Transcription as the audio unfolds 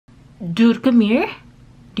Dude, come here.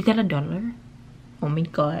 You got $1? Oh my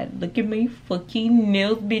god, look at my fucking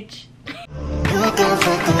nails, bitch.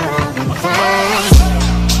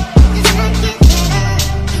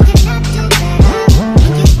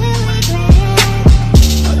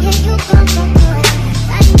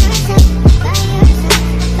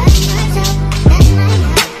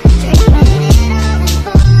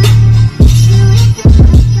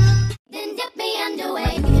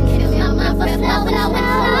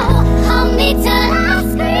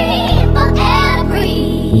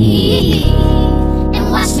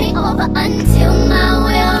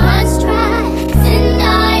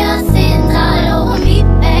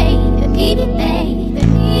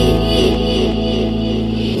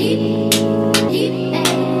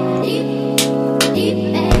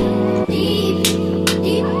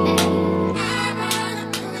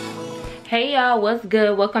 Hey y'all, what's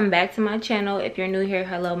good? Welcome back to my channel. If you're new here,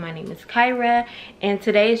 hello, my name is Kirah, and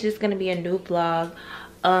today is just gonna be a new vlog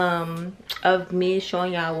of me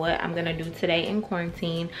showing y'all what I'm gonna do today in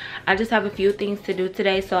quarantine. I just have a few things to do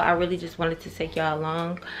today, so I really just wanted to take y'all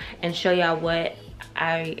along and show y'all what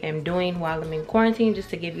I am doing while I'm in quarantine, just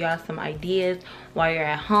to give y'all some ideas while you're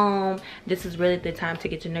at home. This is really the time to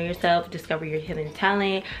get to know yourself, discover your hidden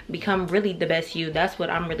talent, become really the best you. That's what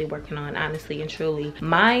I'm really working on, honestly and truly.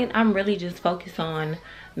 Mine, I'm really just focused on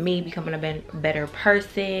me becoming a better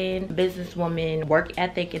person, businesswoman, work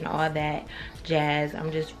ethic, and all that jazz.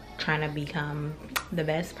 I'm just trying to become the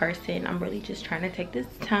best person. I'm really just trying to take this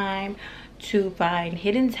time to find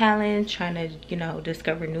hidden talents, trying to, you know,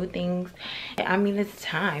 discover new things. I mean, it's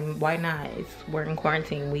time. Why not? We're in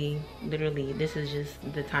quarantine. We literally, this is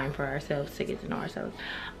just the time for ourselves to get to know ourselves.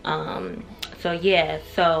 So yeah,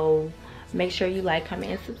 so make sure you like,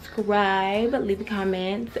 comment, and subscribe. Leave a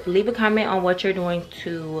comment on what you're doing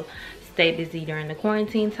to stay busy during the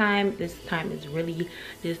quarantine time. This time is really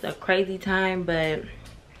just a crazy time, but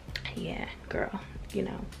yeah, girl, you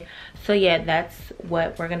know. So yeah, that's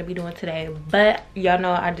what we're gonna be doing today. But y'all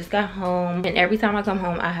know I just got home, and every time I come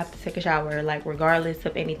home I have to take a shower, like regardless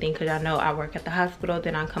of anything, because y'all know I work at the hospital.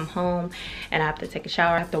 Then I come home and I have to take a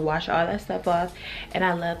shower. I have to wash all that stuff off, and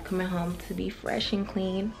I love coming home to be fresh and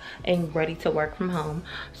clean and ready to work from home.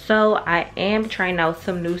 So I am trying out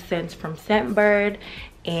some new scents from Scentbird,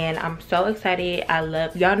 and I'm so excited. I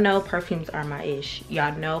love, y'all know perfumes are my ish.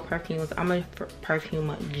 Y'all know perfumes. I'm a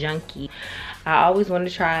perfume junkie. I always want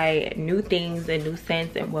to try new things and new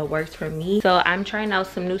scents and what works for me. So I'm trying out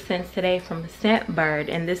some new scents today from Scentbird,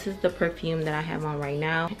 and this is the perfume that I have on right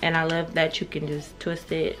now, and I love that you can just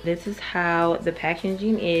twist it. This is how the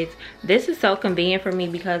packaging is. This is so convenient for me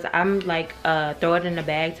because I'm like throw it in a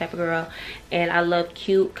bag type of girl, and I love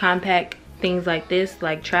cute compact things like this,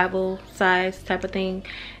 like travel size type of thing,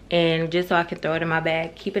 and just so I can throw it in my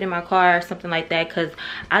bag, keep it in my car or something like that, because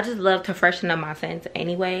I just love to freshen up my scents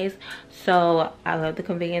anyways. So I love the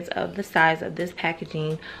convenience of the size of this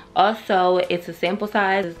packaging. Also, it's a sample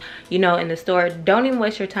size. You know, in the store, don't even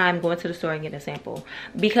waste your time going to the store and getting a sample,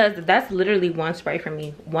 because that's literally one spray for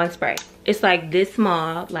me. One spray. It's like this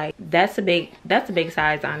small. Like that's a big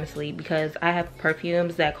size, honestly, because I have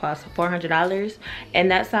perfumes that cost $400, and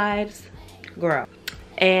that size, girl.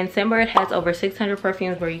 And Scentbird has over 600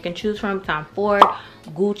 perfumes where you can choose from. Tom Ford,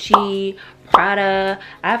 Gucci, Prada.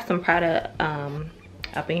 I have some Prada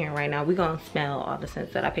up in here right now. We're gonna smell all the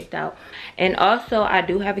scents that I picked out. And also I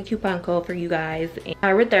do have a coupon code for you guys,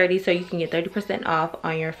 Kirah30, so you can get 30% off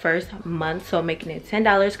on your first month, so making it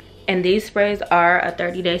 $10. And these sprays are a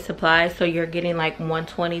 30-day supply, so you're getting like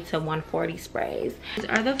 120 to 140 sprays. These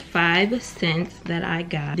are the 5 scents that I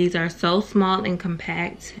got. These are so small and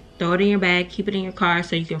compact. Throw it in your bag, keep it in your car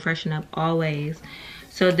so you can freshen up always.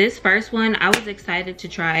 So this first one I was excited to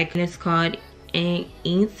try, and it's called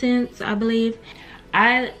Incense, I believe.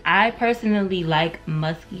 I personally like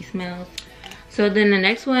musky smells. So then the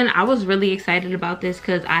next one, I was really excited about this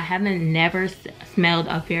because I haven't never smelled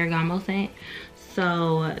a Ferragamo scent.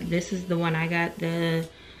 So this is the one I got, the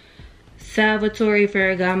Salvatore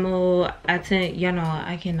Ferragamo. You know,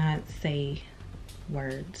 I cannot say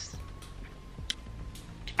words.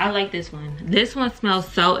 I like this one. This one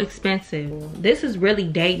smells so expensive. This is really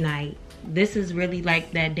date night. This is really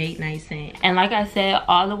like that date night scent. And like I said,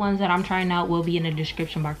 all the ones that I'm trying out will be in the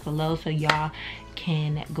description box below, so y'all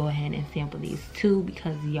can go ahead and sample these too,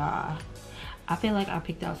 because y'all, I feel like I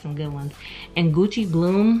picked out some good ones. And Gucci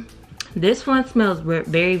Bloom, this one smells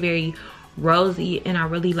very, very rosy, and I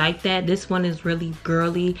really like that. This one is really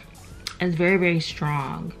girly. It's very, very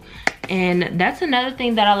strong. And that's another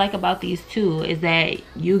thing that I like about these too, is that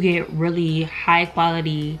you get really high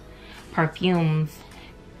quality perfumes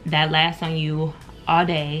that last on you all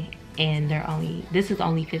day and this is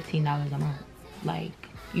only $15 a month. Like,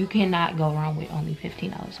 you cannot go wrong with only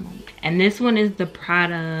 $15 a month. And this one is the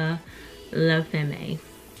Prada La Femme.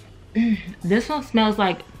 This one smells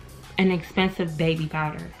like an expensive baby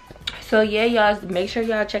powder. So yeah, y'all, make sure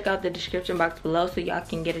y'all check out the description box below so y'all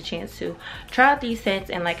can get a chance to try out these scents.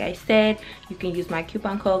 And like I said, you can use my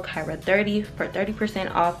coupon code Kirah30 for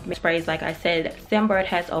 30% off sprays. Like I said, Scentbird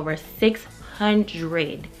has over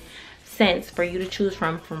 600 scents for you to choose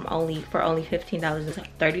from only $15. It's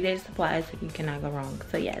 30 days supplies. You cannot go wrong.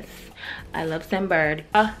 So yes, I love Scentbird.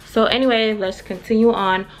 So anyway, let's continue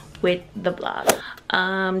on with the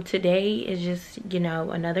vlog. Today is just, you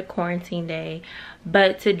know, another quarantine day,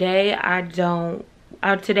 but today I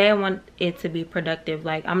want it to be productive.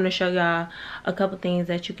 Like, I'm gonna show y'all a couple things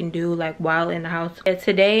that you can do like while in the house. And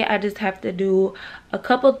today I just have to do a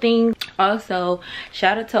couple things. Also,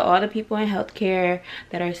 shout out to all the people in healthcare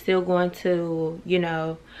that are still going to, you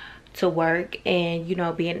know, to work and, you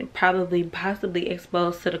know, being possibly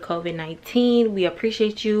exposed to the COVID-19. We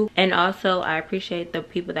appreciate you. And also I appreciate the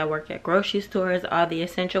people that work at grocery stores, all the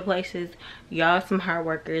essential places. Y'all some hard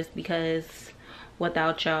workers, because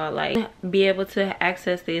without y'all, like, be able to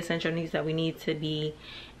access the essential needs that we need to be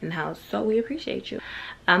in the house. So we appreciate you.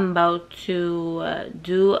 I'm about to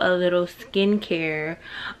do a little skincare.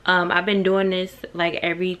 I've been doing this like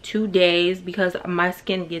every 2 days because my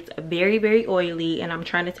skin gets very oily, and I'm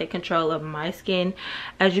trying to take control of my skin.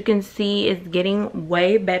 As you can see, it's getting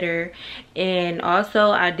way better. And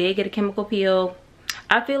also I did get a chemical peel.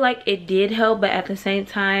 I feel like it did help, but at the same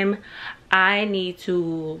time I need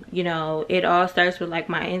to, you know, it all starts with like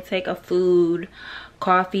my intake of food,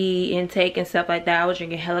 coffee intake and stuff like that. I was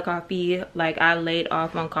drinking hella coffee. Like, I laid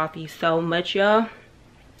off on coffee so much, y'all.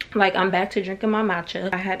 Like, I'm back to drinking my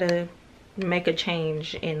matcha. I had to make a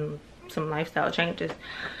change in some lifestyle changes.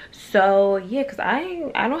 So yeah, because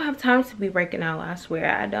I don't have time to be breaking out. I swear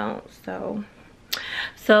I don't.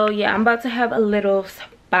 So yeah, I'm about to have a little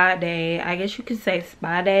spa day. I guess you could say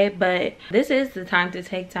spa day, but this is the time to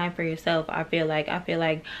take time for yourself. I feel like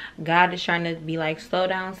God is trying to be like, slow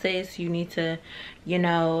down, sis. You need to, you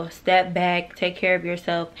know, step back, take care of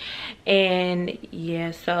yourself. And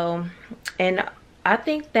yeah, so, and I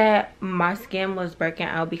think that my skin was breaking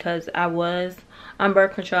out because I was on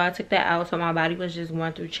birth control. I took that out, so my body was just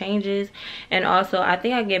going through changes. And also I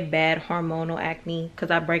think I get bad hormonal acne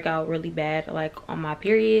because I break out really bad like on my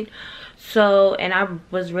period. So, and I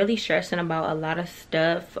was really stressing about a lot of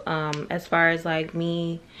stuff as far as like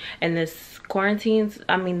me and this quarantines,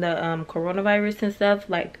 I mean the coronavirus and stuff.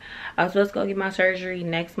 Like, I was supposed to go get my surgery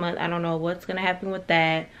next month. I don't know what's gonna happen with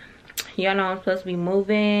that. Y'all know I'm supposed to be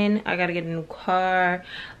moving. I gotta get a new car.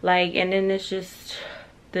 Like, and then it's just,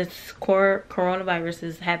 this coronavirus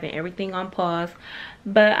is having everything on pause.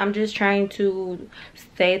 But I'm just trying to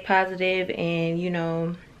stay positive, and, you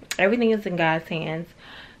know, everything is in God's hands.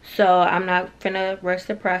 So I'm not finna rush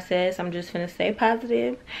the process. I'm just finna stay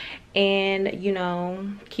positive and, you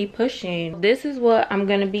know, keep pushing. This is what I'm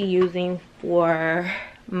gonna be using for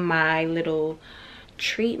my little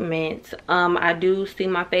treatment. I do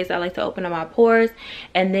steam my face. I like to open up my pores.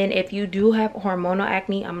 And then if you do have hormonal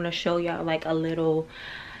acne, I'm gonna show y'all like a little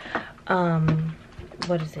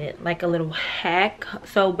what is it, like a little hack.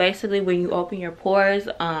 So basically, when you open your pores,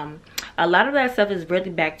 a lot of that stuff is really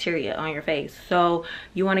bacteria on your face. So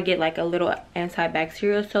you want to get like a little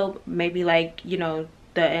antibacterial soap, maybe like, you know,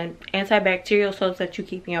 the antibacterial soaps that you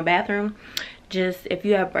keep in your bathroom. Just if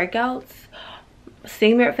you have breakouts,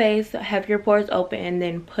 steam your face, have your pores open, and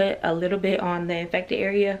then put a little bit on the infected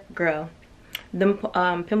area. Girl, them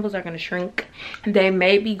pimples are gonna shrink. They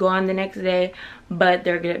may be gone the next day, but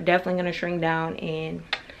they're definitely gonna shrink down. And,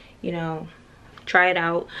 you know, try it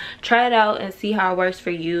out and see how it works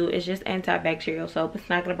for you. It's just antibacterial soap. It's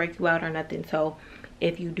not gonna break you out or nothing. So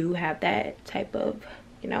if you do have that type of,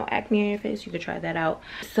 you know, acne on your face, you could try that out.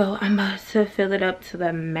 So I'm about to fill it up to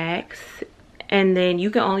the max, and then you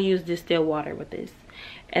can only use distilled water with this.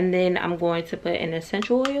 And then I'm going to put an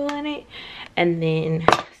essential oil in it and then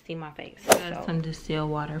steam my face. So some distilled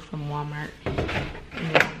water from Walmart.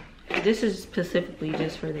 And this is specifically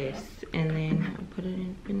just for this. And then I'll put it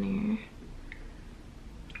in there.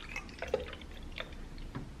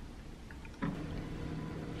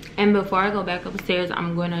 And before I go back upstairs,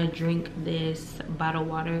 I'm gonna drink this bottled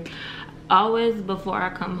water. Always before I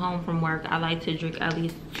come home from work, I like to drink at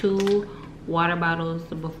least 2 water bottles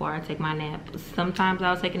before I take my nap. Sometimes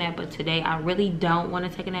I'll take a nap, but today I really don't want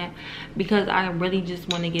to take a nap because I really just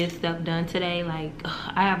want to get stuff done today. Like,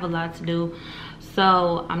 I have a lot to do.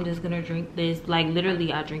 So I'm just gonna drink this. Like,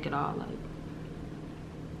 literally I drink it all. Like,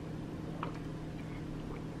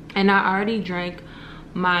 and I already drank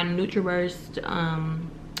my NutriBurst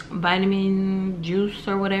vitamin juice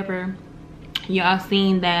or whatever, y'all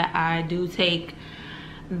seen that I do take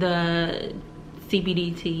the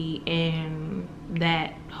CBD tea and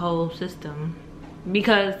that whole system,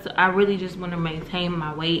 because I really just want to maintain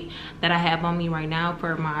my weight that I have on me right now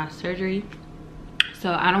for my surgery.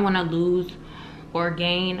 So I don't want to lose or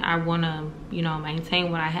gain. I want to, you know,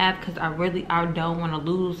 maintain what I have, because I don't want to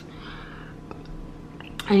lose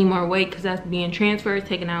any more weight, because that's being transferred,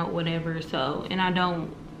 taken out, whatever. So, and I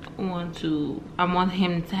don't want to, I want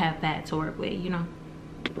him to have that to work with, you know.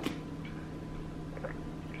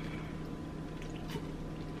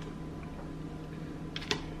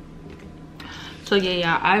 So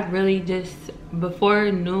yeah, I really just,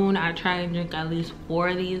 before noon, I try to drink at least 4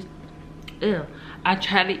 of these. Ew. I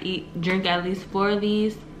try to drink at least 4 of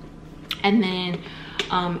these, and then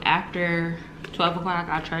after 12 o'clock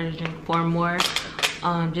I try to drink 4 more,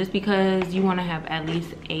 just because you want to have at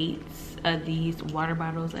least 8 of these water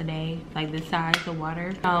bottles a day, like this size of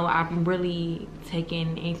water. So I'm really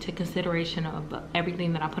taking into consideration of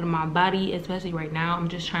everything that I put in my body, especially right now. I'm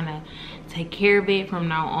just trying to take care of it from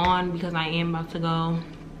now on, because I am about to go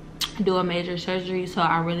do a major surgery. So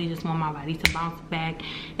I really just want my body to bounce back,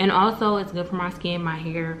 and also it's good for my skin, my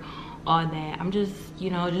hair, all that. I'm just,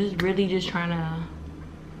 you know, just really just trying to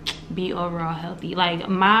be overall healthy. Like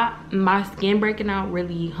my skin breaking out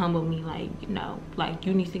really humbled me. Like, you know, like,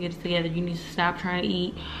 you need to get it together. You need to stop trying to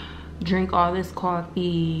eat, drink all this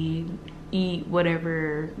coffee, eat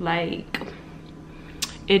whatever. Like,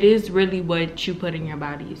 it is really what you put in your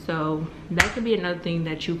body. So that could be another thing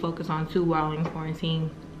that you focus on too while in quarantine,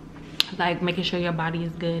 like making sure your body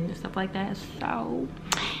is good and stuff like that. So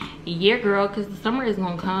yeah, girl, because the summer is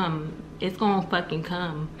gonna come. It's gonna fucking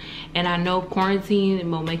come. And I know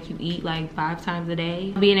quarantine will make you eat like 5 times a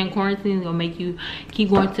day. Being in quarantine is gonna make you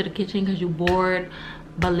keep going to the kitchen because you're bored.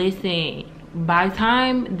 But listen, by the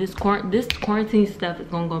time this quarantine stuff is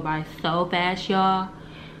gonna go by so fast, y'all,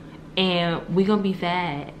 and we gonna be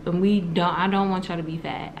fat. And I don't want y'all to be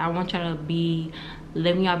fat. I want y'all to be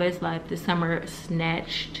living your best life this summer,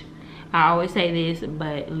 snatched. I always say this,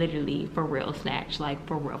 but literally for real, snatched, like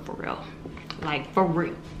for real, like for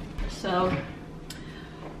real. So,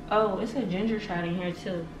 oh, it's a ginger shot in here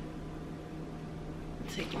too.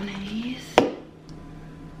 Take one of these.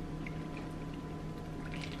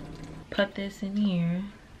 Put this in here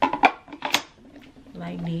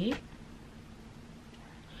like this.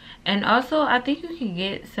 And also, I think you can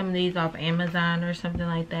get some of these off Amazon or something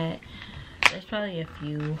like that. There's probably a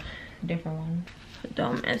few different ones.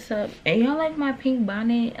 Don't mess up. And y'all like my pink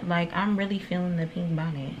bonnet? Like, I'm really feeling the pink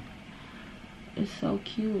bonnet. It's so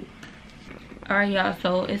cute. Alright, y'all,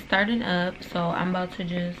 so it's starting up. So I'm about to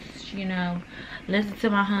just, you know, listen to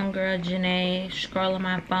my homegirl Janae, scroll on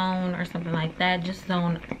my phone or something like that. Just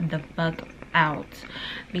zone the fuck out,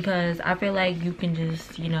 because I feel like you can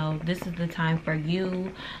just, you know, this is the time for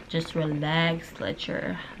you. Just relax, let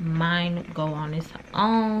your mind go on its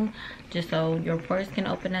own, just so your pores can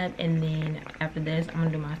open up. And then after this, I'm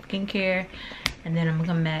gonna do my skincare, and then I'm gonna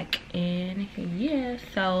come back and yeah.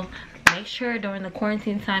 So make sure during the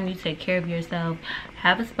quarantine time you take care of yourself.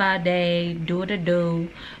 Have a spa day, do what it do.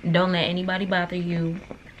 Don't let anybody bother you.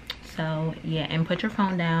 So yeah, and put your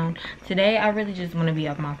phone down. Today I really just want to be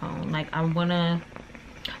off my phone. Like, I want to,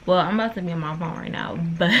 well, I'm about to be on my phone right now,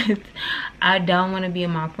 but I don't want to be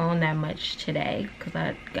on my phone that much today, because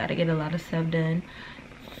I gotta get a lot of stuff done.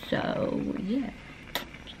 So yeah.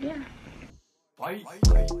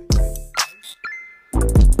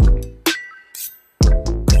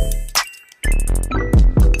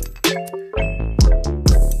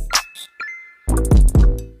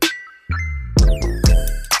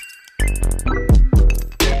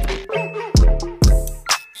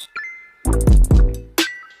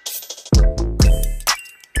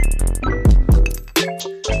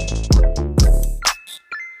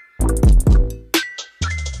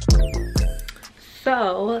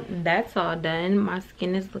 So that's all done. My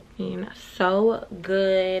skin is looking so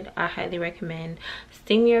good. I highly recommend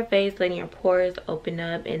steaming your face, letting your pores open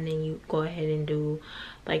up, and then you go ahead and do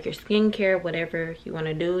like your skincare, whatever you want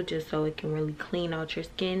to do, just so it can really clean out your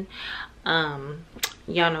skin. Y'all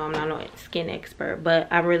know I'm not a skin expert, but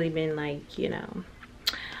I've really been, like, you know,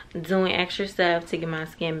 doing extra stuff to get my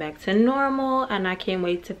skin back to normal, and I can't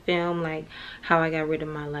wait to film like how I got rid of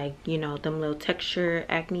my, like, you know, them little texture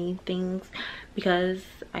acne things, because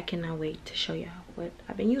I cannot wait to show y'all what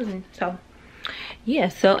I've been using. So yeah,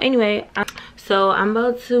 so anyway, I'm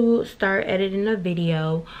about to start editing a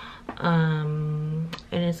video, and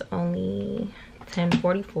it's only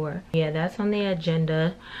 10:44. Yeah, that's on the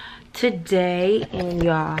agenda. today. And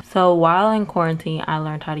y'all, so while in quarantine I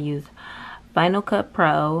learned how to use Final Cut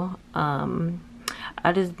Pro.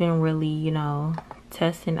 I just been really, you know,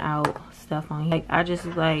 testing out stuff on here. Like I just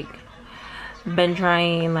like been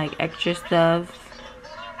trying like extra stuff.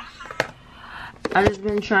 I just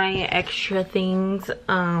been trying extra things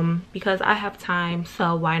because I have time,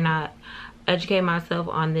 so why not educate myself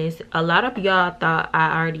on this. A lot of y'all thought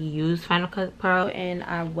I already used Final Cut Pro, and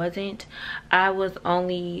I wasn't. I was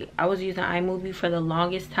using iMovie for the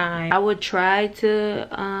longest time. I would try to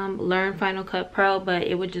learn Final Cut Pro, but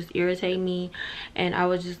it would just irritate me, and I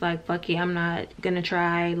was just like, fuck it, I'm not gonna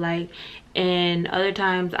try. Like, and other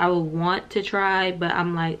times I would want to try, but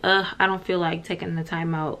I'm like, I don't feel like taking the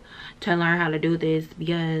time out to learn how to do this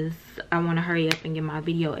because I want to hurry up and get my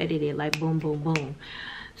video edited, like boom boom boom.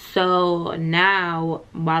 So now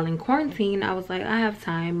while in quarantine, I was like, I have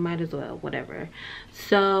time, might as well, whatever.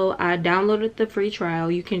 So I downloaded the free trial.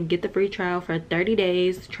 You can get the free trial for 30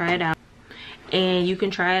 days, try it out, and you can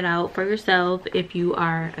try it out for yourself if you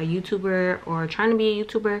are a YouTuber or trying to be a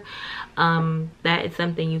YouTuber. That is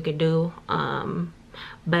something you could do,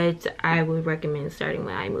 but I would recommend starting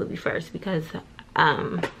with iMovie first because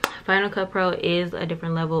Final Cut Pro is a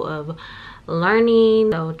different level of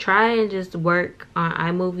learning. So try and just work on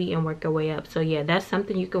iMovie and work your way up. So yeah, that's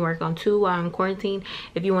something you can work on too while in quarantine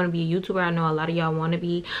if you want to be a YouTuber. I know a lot of y'all want to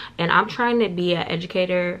be, and I'm trying to be an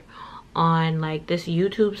educator on like this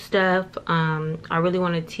YouTube stuff. I really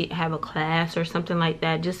want to have a class or something like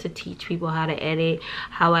that, just to teach people how to edit,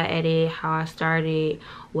 how I edit, how I started,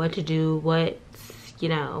 what to do, what, you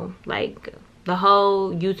know, like the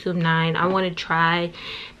whole YouTube 9. I want to try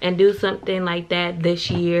and do something like that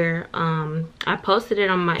this year. I posted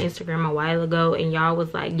it on my Instagram a while ago, and y'all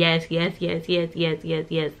was like, yes, yes, yes, yes, yes, yes,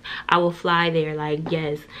 yes, I will fly there, like,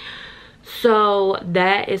 yes. So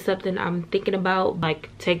that is something I'm thinking about,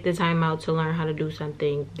 like take the time out to learn how to do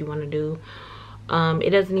something you want to do.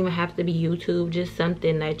 It doesn't even have to be YouTube, just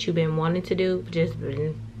something that you've been wanting to do, just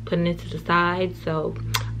been putting it to the side. So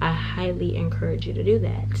I highly encourage you to do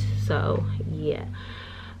that. So yeah,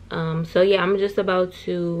 I'm just about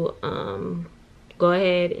to go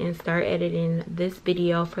ahead and start editing this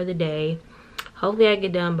video for the day. Hopefully I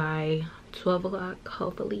get done by 12 o'clock,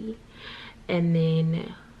 hopefully, and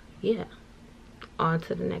then yeah, on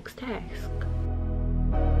to the next task.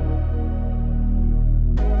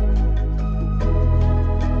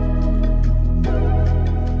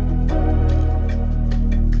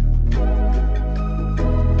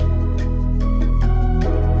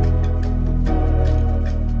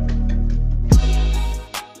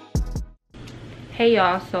 Hey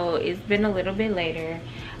y'all, so it's been a little bit later.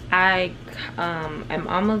 I am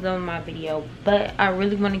almost done with my video, but I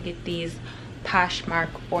really want to get these Poshmark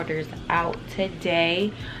orders out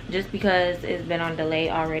today just because it's been on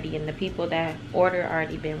delay already, and the people that order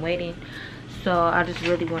already been waiting. So I just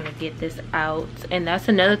really want to get this out. And that's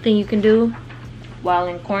another thing you can do while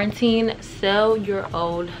in quarantine: sell your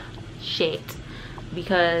old shit,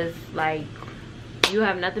 because like you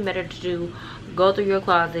have nothing better to do. Go through your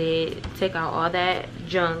closet, take out all that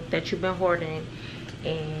junk that you've been hoarding,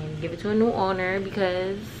 and give it to a new owner,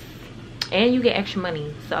 and you get extra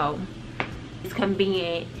money. So it's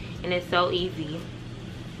convenient and it's so easy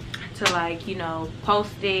to, like, you know,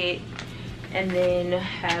 post it and then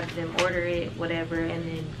have them order it, whatever, and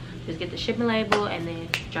then just get the shipping label and then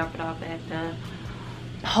drop it off at the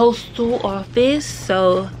postal office.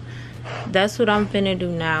 So that's what I'm finna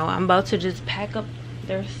do now. I'm about to just pack up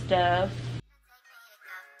their stuff.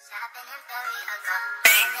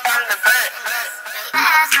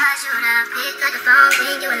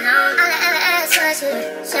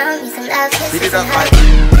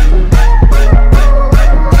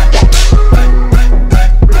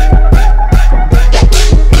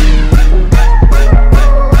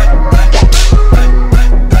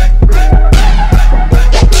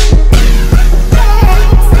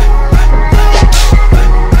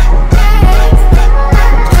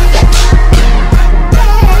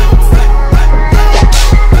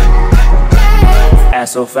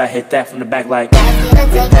 So if I hit that from the back like that,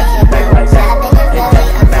 hit that from the back like that, hit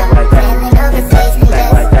that from the back like that, hit that from the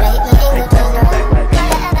back like that, hit that from the back like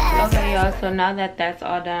that. Okay y'all, so now that that's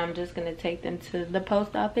all done, I'm just gonna take them to the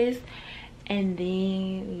post office, and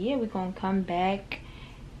then yeah, we're gonna come back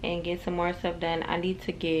and get some more stuff done. I need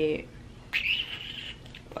to get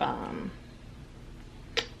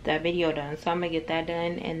that video done, so I'm gonna get that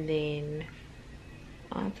done, and then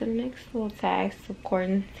on to the next little task of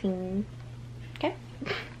quarantine. Okay.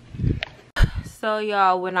 So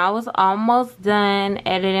y'all, when I was almost done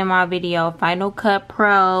editing my video, Final Cut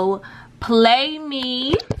Pro play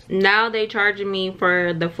me. now they charging me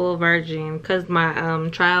for the full version because my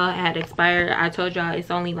trial had expired. I told y'all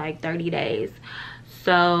it's only like 30 days.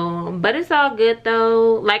 So, but it's all good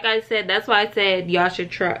though. Like I said, that's why I said y'all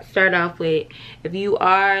should start off with, if you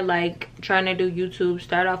are like trying to do YouTube,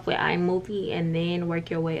 start off with iMovie and then work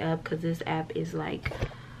your way up, because this app is like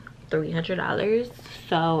 $300.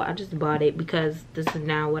 So I just bought it because this is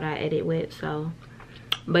now what I edit with. So,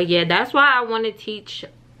 but yeah, that's why I want to teach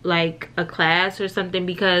like a class or something,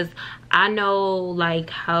 because I know like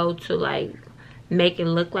how to like make it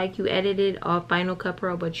look like you edited off Final Cut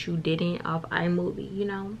Pro but you didn't off iMovie, you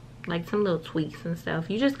know, like some little tweaks and stuff.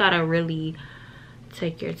 You just gotta really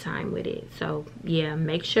take your time with it. So yeah,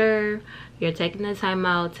 make sure you're taking the time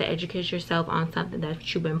out to educate yourself on something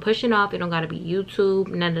that you've been pushing off. It don't gotta be YouTube,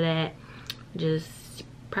 none of that. Just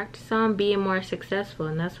practice on being more successful,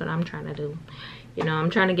 and that's what I'm trying to do. You know, I'm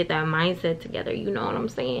trying to get that mindset together. You know what I'm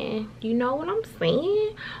saying? You know what I'm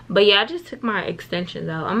saying? But yeah, I just took my extensions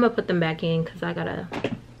out. I'm gonna put them back in because I gotta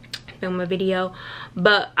film a video.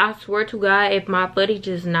 But I swear to God, if my footage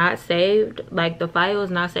is not saved, like the file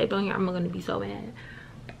is not saved on here, I'm gonna be so mad.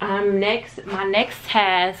 My next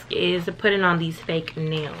task is putting on these fake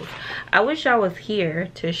nails. I wish I was here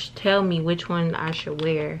to tell me which one I should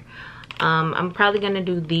wear. I'm probably gonna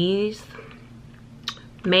do these,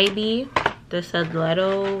 maybe the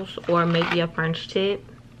stilettos, or maybe a French tip.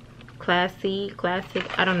 Classic,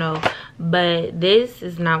 I don't know, but this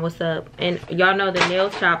is not what's up. And y'all know the nail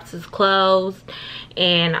shops is closed,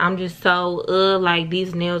 and I'm just so like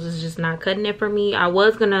these nails is just not cutting it for me. I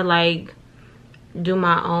was gonna like do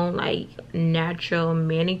my own like natural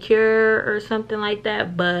manicure or something like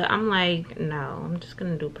that, but I'm like, no, I'm just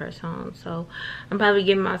gonna do press on. So I'm probably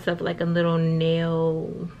giving myself like a little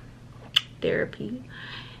nail therapy.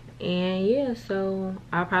 And yeah, so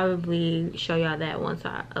I'll probably show y'all that once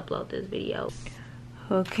I upload this video.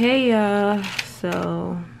 Okay, y'all,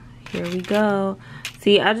 so here we go.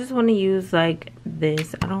 See, I just want to use like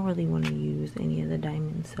this. I don't really want to use any of the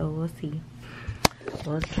diamonds, so we'll see.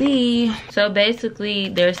 We'll see. So basically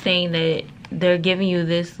they're saying that they're giving you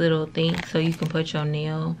this little thing so you can put your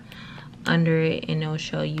nail under it and it'll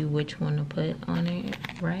show you which one to put on it,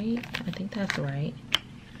 right? I think that's right.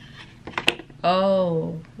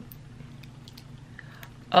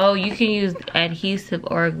 Oh, you can use adhesive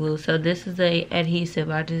or glue. So this is a adhesive.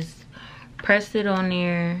 I just pressed it on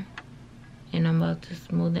there and I'm about to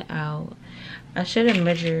smooth it out. I should have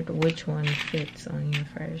measured which one fits on you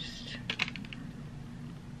first.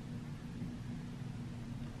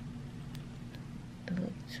 It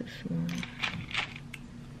looks too small.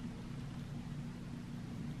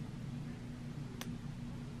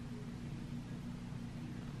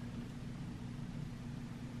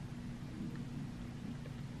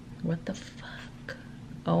 What the fuck?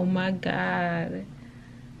 Oh my God.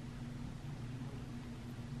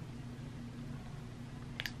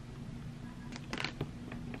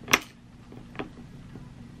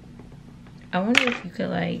 I wonder if you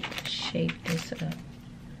could like shape this up.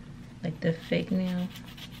 Like the fake nail.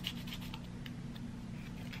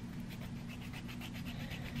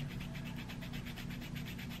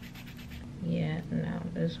 Yeah, no,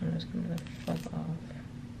 this one is gonna fuck off.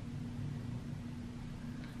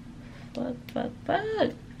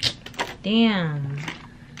 Fuck. Damn.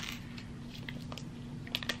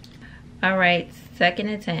 All right, second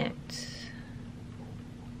attempt.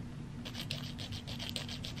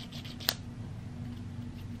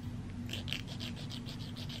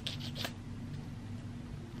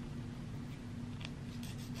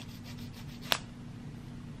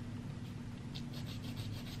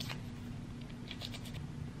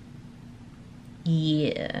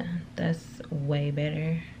 Yeah, that's way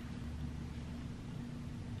better.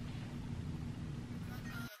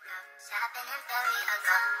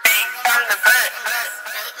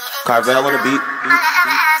 Carvel on the beat.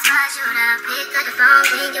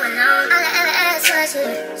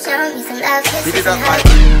 Beat it up like.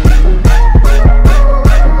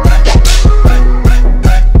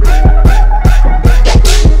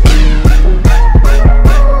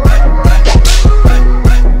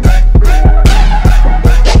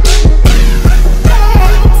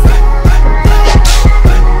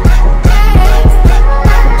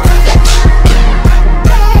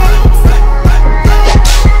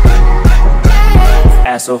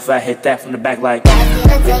 So if I hit that from the back like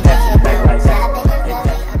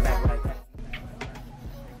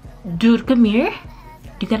dude, come here.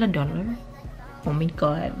 You got $1? Oh my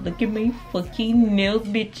God, look at my fucking nails,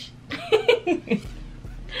 bitch.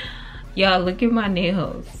 Y'all, look at my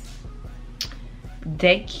nails.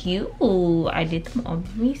 They cute. I did them on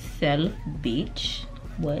myself, bitch.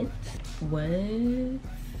 What?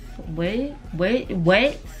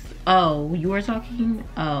 What? Oh, you were talking?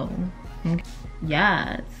 Oh, okay.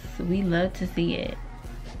 Yes, we love to see it.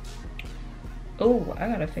 Oh, I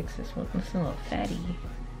gotta fix this one. It's a little fatty.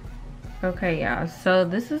 Okay, y'all, so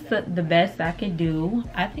this is the best I could do.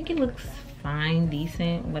 I think it looks fine,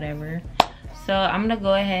 decent, whatever. So I'm gonna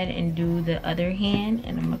go ahead and do the other hand,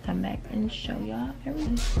 and I'm gonna come back and show y'all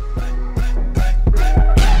everything.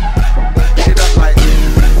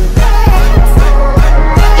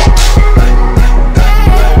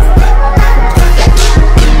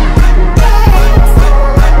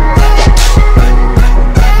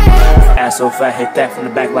 Ass so fat, hit that from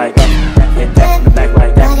the back like that. Hit that from the back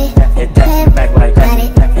like that. Hit that from the back like that.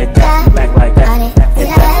 Hit that from the back like that. Hit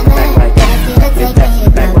that from the back like that. Hit that from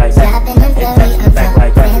the back like that. Hit that from the back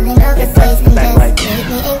like that. Hit that from the back like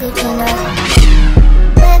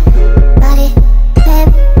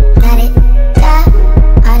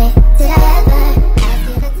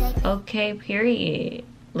that. Okay, period.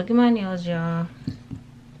 Look at my nails, y'all.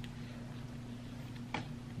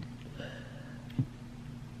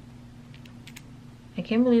 I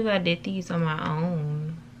can't believe I did these on my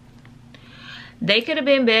own. They could have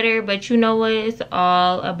been better, but you know what? It's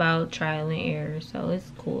all about trial and error, so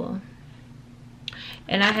it's cool.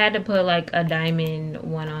 And I had to put like a diamond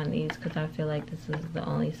one on these because I feel like this is the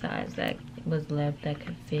only size that was left that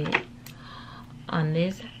could fit on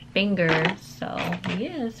this finger. So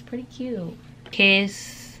yeah, it's pretty cute.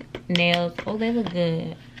 Kiss nails. Oh, they look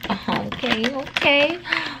good. Okay.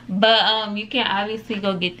 But you can obviously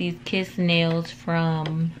go get these kiss nails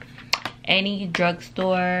from any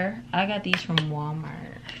drugstore. I got these from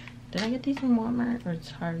Walmart. Did I get these from Walmart or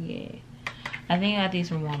Target? I think I got these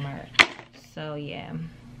from Walmart. So yeah,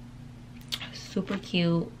 super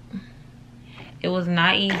cute. It was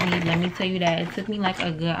not easy, let me tell you that. It took me like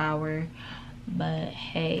a good hour, but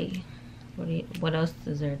hey, what else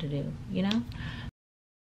is there to do, you know?